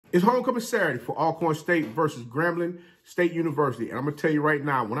It's homecoming Saturday for Alcorn State versus Grambling State University. And I'm going to tell you right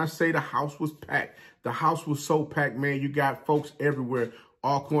now, when I say the house was packed, the house was so packed, man. You got folks everywhere.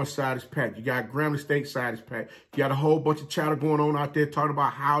 Alcorn side is packed. You got Grambling State side is packed. You got a whole bunch of chatter going on out there talking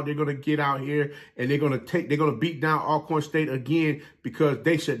about how they're going to get out here and they're going to beat down Alcorn State again, because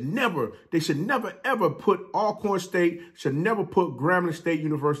they should never ever put Alcorn State, should never put Grambling State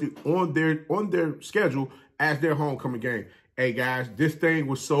University on their schedule as their homecoming game. Hey guys, this thing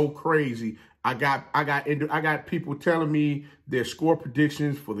was so crazy. I got people telling me their score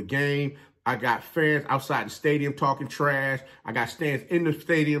predictions for the game. I got fans outside the stadium talking trash. I got stands in the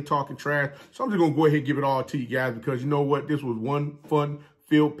stadium talking trash. So I'm just going to go ahead and give it all to you guys, because you know what? This was one fun,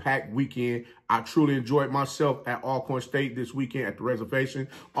 field-packed weekend. I truly enjoyed myself at Alcorn State this weekend at the reservation.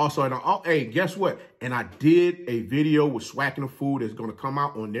 Also, hey, guess what? And I did a video with SWAC and the Food that's going to come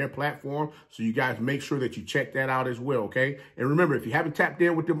out on their platform. So you guys make sure that you check that out as well, okay? And remember, if you haven't tapped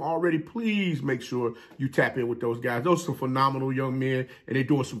in with them already, please make sure you tap in with those guys. Those are some phenomenal young men, and they're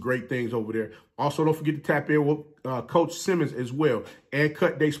doing some great things over there. Also, don't forget to tap in with Coach Simmons as well, and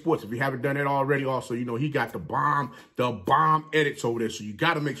Cut Day Sports. If you haven't done that already, also, you know, he got the bomb edits over there. So you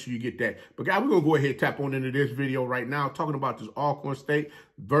got to make sure you get that. But guys, we're going to go ahead and tap on into this video right now, talking about this Alcorn State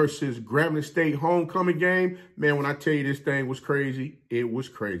versus Grambling State homecoming game. Man, when I tell you this thing was crazy, it was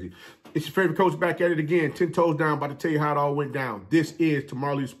crazy. It's your favorite coach back at it again, 10 toes down, about to tell you how it all went down. This is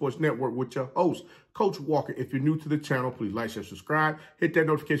Tomorrow Leader Sports Network with your host, Coach Walker. If you're new to the channel, please like, share, subscribe, hit that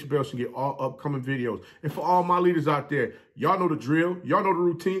notification bell so you get all upcoming videos. And for all my leaders out there, y'all know the drill. Y'all know the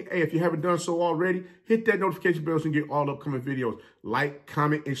routine. Hey, if you haven't done so already, hit that notification bell so you get all upcoming videos. Like,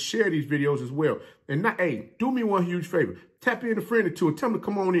 comment, and share these videos as well. And now, hey, do me one huge favor. Tap in a friend or two and tell them to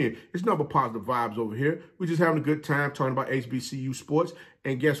come on in. It's nothing but positive vibes over here. We're just having a good time talking about HBCU sports.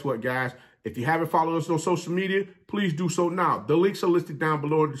 And guess what, guys? If you haven't followed us on social media, please do so now. The links are listed down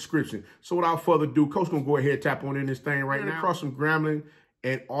below in the description. So without further ado, Coach going to go ahead and tap on in this thing right now. Across some Grambling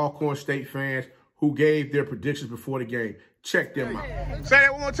and Alcorn State fans who gave their predictions before the game. Check them out. Say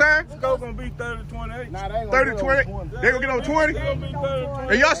that one more time. Score gonna be 30-28. Nah, 30-20. They gonna get on 20?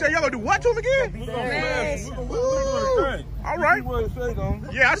 And y'all say y'all gonna do what to them again? Yes. All right.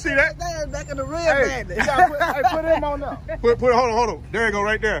 Yeah, I see that. Back in the real man. Hey, put him on now. Hold on. There you go,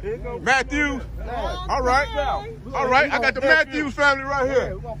 right there. Matthews. All right. All right. I got the Matthews family right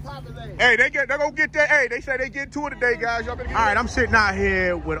here. Hey, they're gonna get that. Hey, they say they get to it today, guys. Y'all better get. All right, I'm sitting out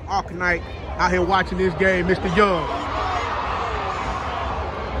here with Arcanite out here watching this game, Mr. Young.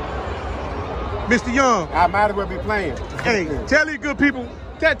 Mr. Young. I might as well be playing. Hey, tell these good people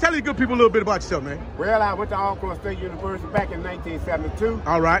a little bit about yourself, man. Well, I went to Alcorn State University back in 1972.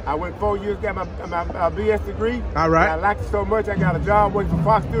 All right. I went 4 years, got my BS degree. All right. I liked it so much, I got a job working for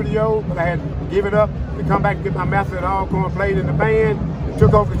Fox Studios, but I had to give it up to come back and get my master's at Alcorn, played in the band, and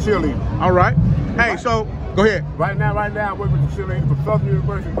took over the cheerleading. All right. Hey, so go ahead. Right now, I work with the cheerleading for Southern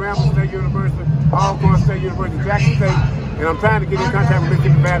University, Grambling State University, Alcorn State University, Jackson State, and I'm trying to get in contact with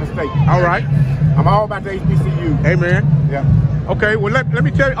Mississippi Valley State. All right. I'm all about the HBCU. Hey, man. Yeah. Okay, well, let me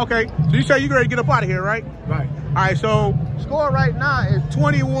tell you. Okay, so you say you're ready to get up out of here, right? Right. All right, so score right now is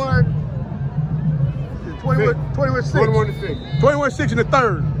 21-6. 21-6 in the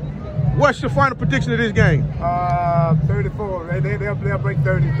third. What's your final prediction of this game? 34. They'll break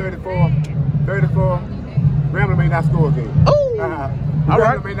 30, 34. 34. Grambling may not score again. Oh! All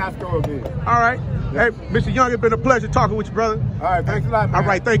right. Grambling may not score again. All right. Hey, Mr. Young, it's been a pleasure talking with you, brother. All right, thanks a lot, man. All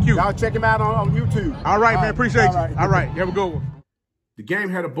right, thank you. Y'all check him out on YouTube. All right, man, appreciate you. Right. All right, you have a good one. The game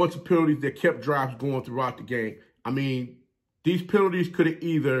had a bunch of penalties that kept drives going throughout the game. I mean, these penalties could have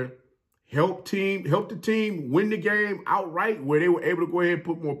either helped the team win the game outright, where they were able to go ahead and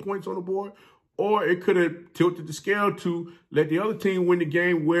put more points on the board, or it could have tilted the scale to let the other team win the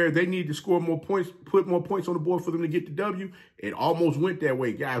game where they need to score more points, put more points on the board for them to get the W. It almost went that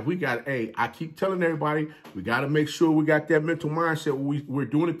way. Guys, I keep telling everybody, we got to make sure we got that mental mindset where we're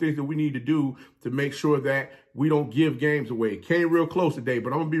doing the things that we need to do to make sure that we don't give games away. It came real close today,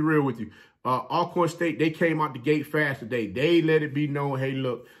 but I'm going to be real with you. Alcorn State, they came out the gate fast today. They let it be known, hey,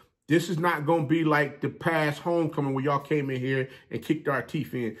 look, this is not going to be like the past homecoming where y'all came in here and kicked our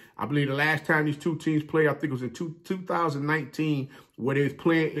teeth in. I believe the last time these two teams played, I think it was in 2019, where they was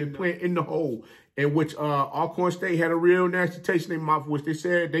playing in the hole, in which Alcorn State had a real nasty taste in their mouth, which they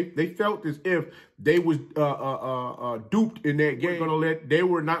said they felt as if they was duped in that game. They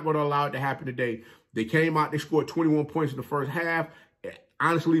were not going to allow it to happen today. They came out, they scored 21 points in the first half.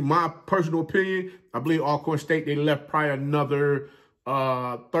 Honestly, my personal opinion, I believe Alcorn State, they left probably another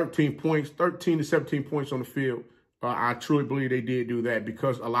 13 to 17 points on the field. I truly believe they did do that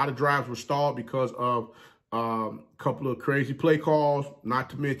because a lot of drives were stalled because of Couple of crazy play calls, not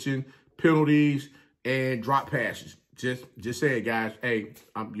to mention penalties and drop passes. Just saying, guys. Hey,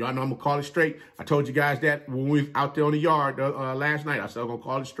 y'all know I'm gonna call it straight. I told you guys that when we was out there on the yard last night. I said I'm gonna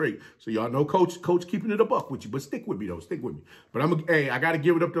call it straight. So y'all know, coach keeping it a buck with you. But stick with me though, stick with me. But I gotta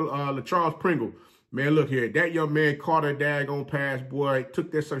give it up to Charles Pringle. Man, look here. That young man caught a daggone pass, boy.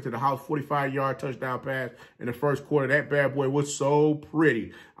 Took that sucker to the house, 45-yard touchdown pass in the first quarter. That bad boy was so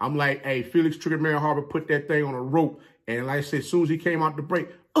pretty. I'm like, hey, Felix Triggerman Harper put that thing on a rope. And like I said, as soon as he came out the break,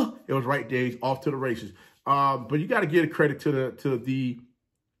 it was right there. He's off to the races. But you got to give credit to the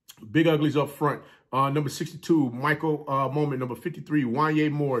big uglies up front. Number 62, Michael Moment. Number 53,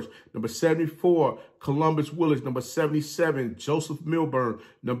 Wanye Morris. Number 74, Columbus Willis. Number 77, Joseph Milburn.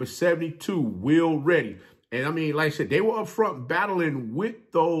 Number 72, Will Reddy. And I mean, like I said, they were up front battling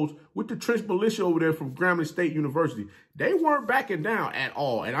with the trench militia over there from Grambling State University. They weren't backing down at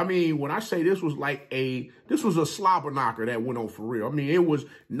all. And I mean, when I say this was a slobber knocker that went on for real. I mean, it was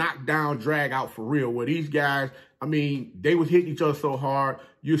knock down, drag out for real. Where these guys, I mean, they was hitting each other so hard.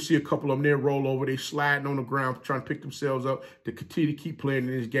 You'll see a couple of them there roll over. They sliding on the ground, trying to pick themselves up to continue to keep playing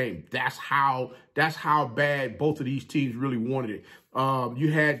in this game. That's how bad both of these teams really wanted it.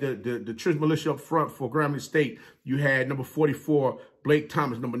 You had the trench militia up front for Grambling State. You had number 44, Blake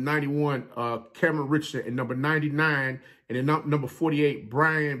Thomas, number 91, Cameron Richardson, and number 99, and then number 48,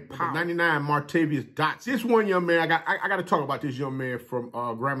 Brian Powell. 99, Martavius Dotson. This one young man, I got to talk about this young man from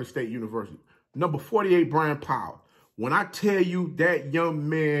Grambling State University. Number 48, Brian Powell. When I tell you that young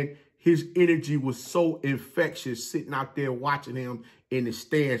man, his energy was so infectious sitting out there watching him in the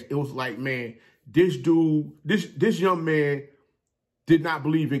stands. It was like, man, this dude, this young man did not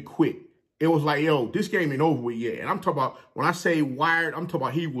believe in quit. It was like, yo, this game ain't over with yet. And I'm talking about, when I say wired, I'm talking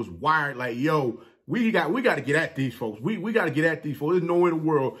about he was wired like, yo, we got to get at these folks. We got to get at these folks. There's no way in the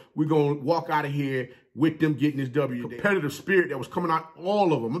world we're going to walk out of here with them getting this W. Competitive spirit that was coming out,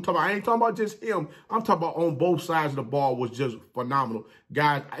 all of them. I ain't talking about just him. I'm talking about on both sides of the ball was just phenomenal.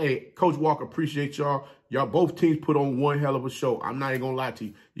 Guys, hey, Coach Walker, appreciate y'all. Y'all both teams put on one hell of a show. I'm not even going to lie to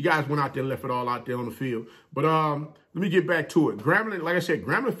you. You guys went out there and left it all out there on the field. But let me get back to it. Grambling, like I said,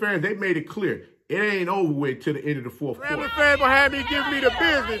 Grambling fans, they made it clear. It ain't over with till the end of the fourth quarter. Grambling fans gonna have me give me the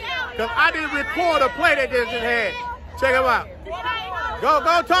business because I didn't record a play that they just had. Check them out. Go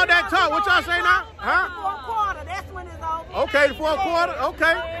talk that talk. What y'all say now? Huh? Fourth quarter, that's when it's over. Okay, the fourth quarter.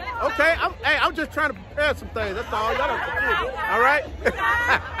 Okay. I'm just trying to prepare some things. That's all. Y'all don't forget. All right.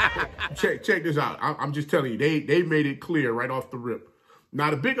 check this out. I'm just telling you, they made it clear right off the rip. Now,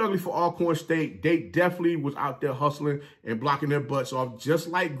 the big ugly for Alcorn State, they definitely was out there hustling and blocking their butts off, just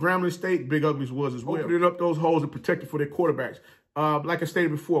like Grambling State big uglies was as well. Opening up those holes and protecting for their quarterbacks. Like I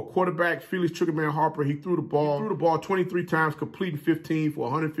stated before, quarterback Felix Triggerman Harper, he threw the ball 23 times, completing 15 for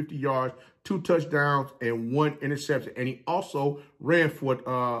 150 yards, 2 touchdowns, and 1 interception. And he also ran for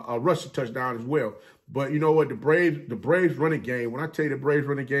a rushing touchdown as well. But you know what? The Braves running game, when I tell you the Braves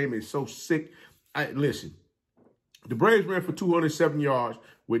running game is so sick, listen. The Braves ran for 207 yards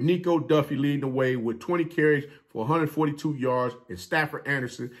with Nico Duffy leading the way with 20 carries for 142 yards, and Stafford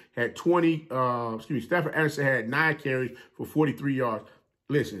Anderson had 9 carries for 43 yards.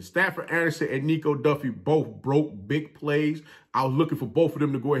 Listen, Stafford Anderson and Nico Duffy both broke big plays. I was looking for both of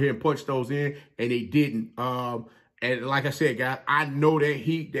them to go ahead and punch those in, and they didn't. And like I said, guys, I know that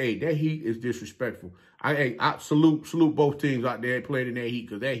heat is disrespectful. I salute both teams out there playing in that heat,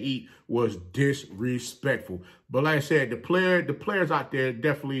 because that heat was disrespectful. But like I said, the players out there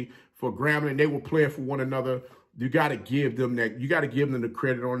definitely for Grambling, they were playing for one another. You got to give them that. You got to give them the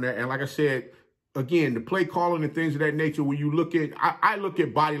credit on that. And like I said, again, the play calling and things of that nature, when you look at, I look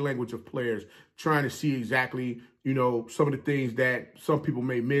at body language of players, trying to see exactly, you know, some of the things that some people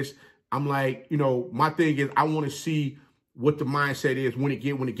may miss. I'm like, you know, my thing is I want to see what the mindset is when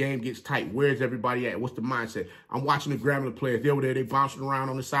the game gets tight. Where's everybody at? What's the mindset? I'm watching the Grambling players. They're over there, they bouncing around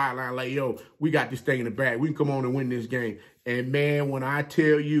on the sideline like, yo, we got this thing in the bag. We can come on and win this game. And man, when I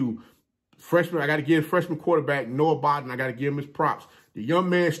tell you, freshman, I got to give freshman quarterback Noah Bodden, I got to give him his props. The young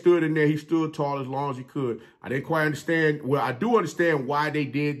man stood in there. He stood tall as long as he could. I didn't quite understand. Well, I do understand why they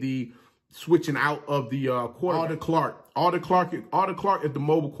did the switching out of the quarterback. Aldon Clark is the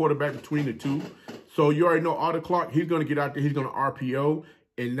mobile quarterback between the two. So you already know Aldon Clark, he's going to get out there. He's going to RPO.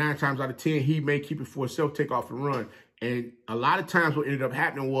 And 9 times out of 10, he may keep it for himself, take off and run. And a lot of times what ended up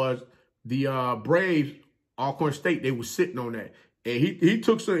happening was the Braves, Alcorn State, they were sitting on that. And he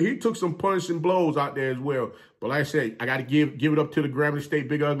took some punishing blows out there as well. But like I said, I got to give it up to the Grambling State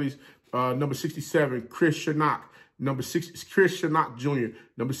Big Uglies. Number 67, Chris Shannock. Number 6, Chris Shannock Jr.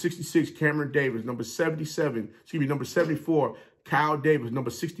 Number 66, Cameron Davis. Number 74, Kyle Davis. Number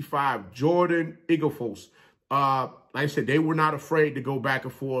 65, Jordan Igofos. Like I said, they were not afraid to go back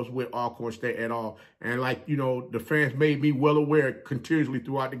and forth with Alcorn State at all. And like, you know, the fans made me well aware continuously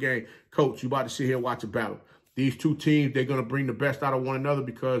throughout the game, Coach, you about to sit here and watch a battle. These two teams, they're going to bring the best out of one another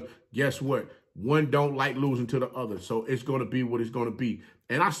because guess what? One don't like losing to the other. So it's going to be what it's going to be.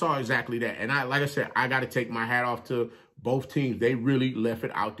 And I saw exactly that. And like I said, I got to take my hat off to both teams. They really left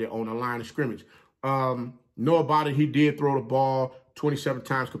it out there on the line of scrimmage. Know about it. He did throw the ball 27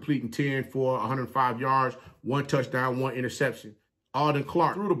 times, completing 10 for 105 yards, 1 touchdown, 1 interception. Aldon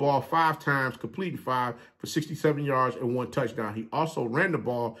Clark threw the ball 5 times, completing 5 for 67 yards and 1 touchdown. He also ran the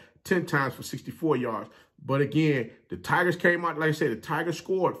ball 10 times for 64 yards. But again, the Tigers came out, like I said, the Tigers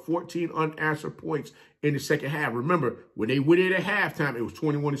scored 14 unanswered points in the second half. Remember, when they went in at halftime, it was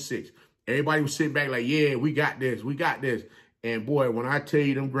 21-6. Everybody was sitting back like, yeah, we got this, we got this. And boy, when I tell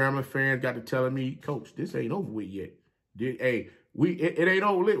you, them Grambling fans got to telling me, Coach, this ain't over with yet. Hey, it ain't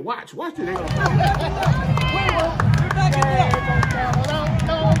over lit. Watch this. Ain't over.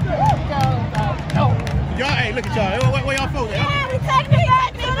 Y'all, hey, look at y'all. Where y'all folks at? Yeah, we taking it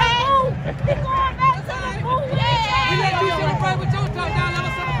back to the booth. We going back to the booth. We let you celebrate with your touchdown. Let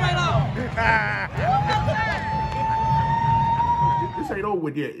us celebrate all. This ain't over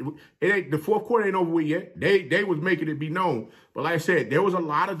with yet. It ain't, the fourth quarter ain't over with yet. They was making it be known. But like I said, there was a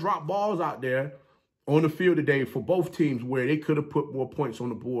lot of drop balls out there on the field today for both teams where they could have put more points on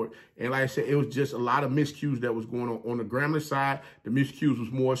the board. And like I said, it was just a lot of miscues that was going on. On the Grambling side, the miscues was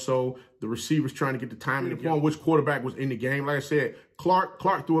more so the receivers trying to get the timing upon which quarterback was in the game. Like I said,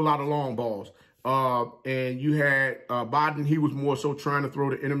 Clark threw a lot of long balls. And you had Bodden, he was more so trying to throw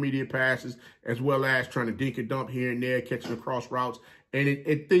the intermediate passes as well as trying to dink and dump here and there, catching the cross routes. And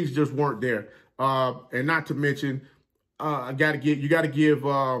things just weren't there. And not to mention, you got to give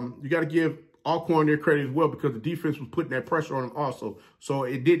Alcorn their credit as well because the defense was putting that pressure on them also. So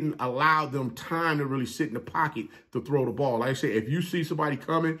it didn't allow them time to really sit in the pocket to throw the ball. Like I said, if you see somebody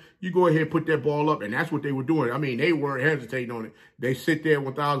coming, you go ahead and put that ball up, and that's what they were doing. I mean, they weren't hesitating on it. They sit there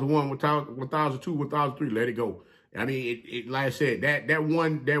 1,001, 1,002, 1,003, let it go. I mean, like I said, that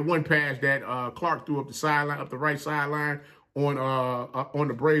one pass that Clark threw up the sideline, up the right sideline on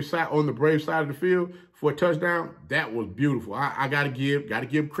the Brave side of the field for a touchdown, that was beautiful. I gotta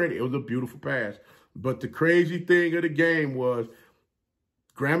give credit. It was a beautiful pass. But the crazy thing of the game was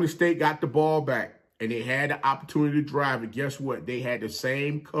Grambling State got the ball back and they had the opportunity to drive it. Guess what? They had the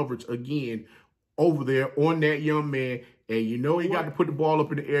same coverage again over there on that young man. And you know he got to put the ball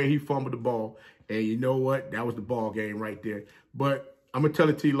up in the air. He fumbled the ball. And you know what? That was the ball game right there. But I'm going to tell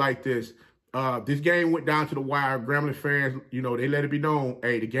it to you like this. This game went down to the wire. Grambling fans, you know, they let it be known,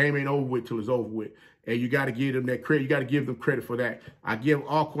 hey, the game ain't over with till it's over with. And you got to give them that credit. You got to give them credit for that. I give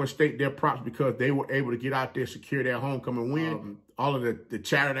Alcorn State their props because they were able to get out there, secure their homecoming win. All of the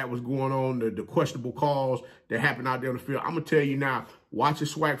chatter that was going on, the questionable calls that happened out there on the field. I'm going to tell you now, watching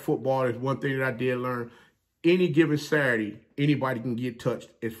SWAC football is one thing that I did learn. Any given Saturday, anybody can get touched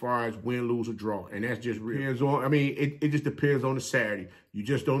as far as win, lose, or draw. And that's just depends on, I mean, it just depends on the Saturday. You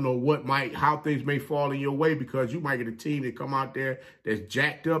just don't know how things may fall in your way because you might get a team that come out there that's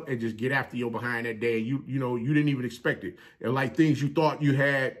jacked up and just get after you behind that day. And you didn't even expect it. And like things you thought you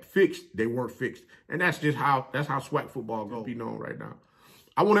had fixed, they weren't fixed. And that's how SWAC football goes. Be known right now.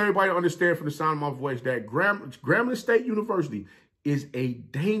 I want everybody to understand from the sound of my voice that Grambling State University is a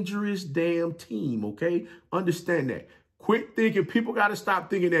dangerous damn team, okay? Understand that. Quit thinking, people got to stop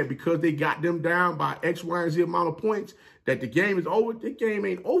thinking that because they got them down by X, Y, and Z amount of points, that the game is over. The game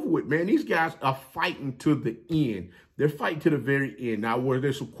ain't over with, man. These guys are fighting to the end. They're fighting to the very end. Now, was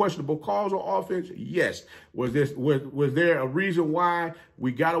there some questionable calls on offense? Yes. Was there a reason why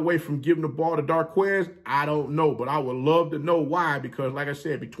we got away from giving the ball to Darquez? I don't know, but I would love to know why because, like I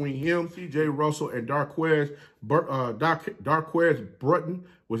said, between him, C.J. Russell, and Darquez Brutton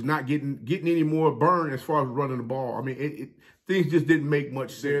was not getting any more burn as far as running the ball. I mean, things just didn't make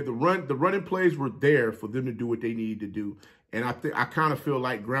much sense. The running plays were there for them to do what they needed to do. And I kind of feel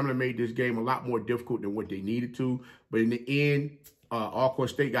like Grambling made this game a lot more difficult than what they needed to. But in the end, Alcorn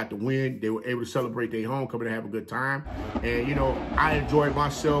State got the win. They were able to celebrate their homecoming and have a good time. And, you know, I enjoyed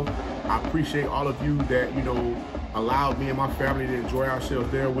myself. I appreciate all of you that, you know, allowed me and my family to enjoy ourselves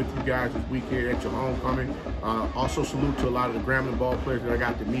there with you guys this weekend at your homecoming. Also salute to a lot of the Grambling ball players that I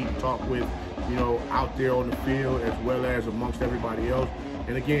got to meet and talk with, you know, out there on the field as well as amongst everybody else.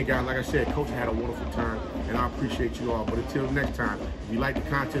 And again, guys, like I said, Coach had a wonderful time, and I appreciate you all. But until next time, if you like the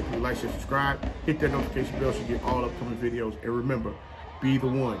content, please like, share, subscribe, hit that notification bell so you get all upcoming videos. And remember, be the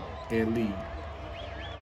one and lead.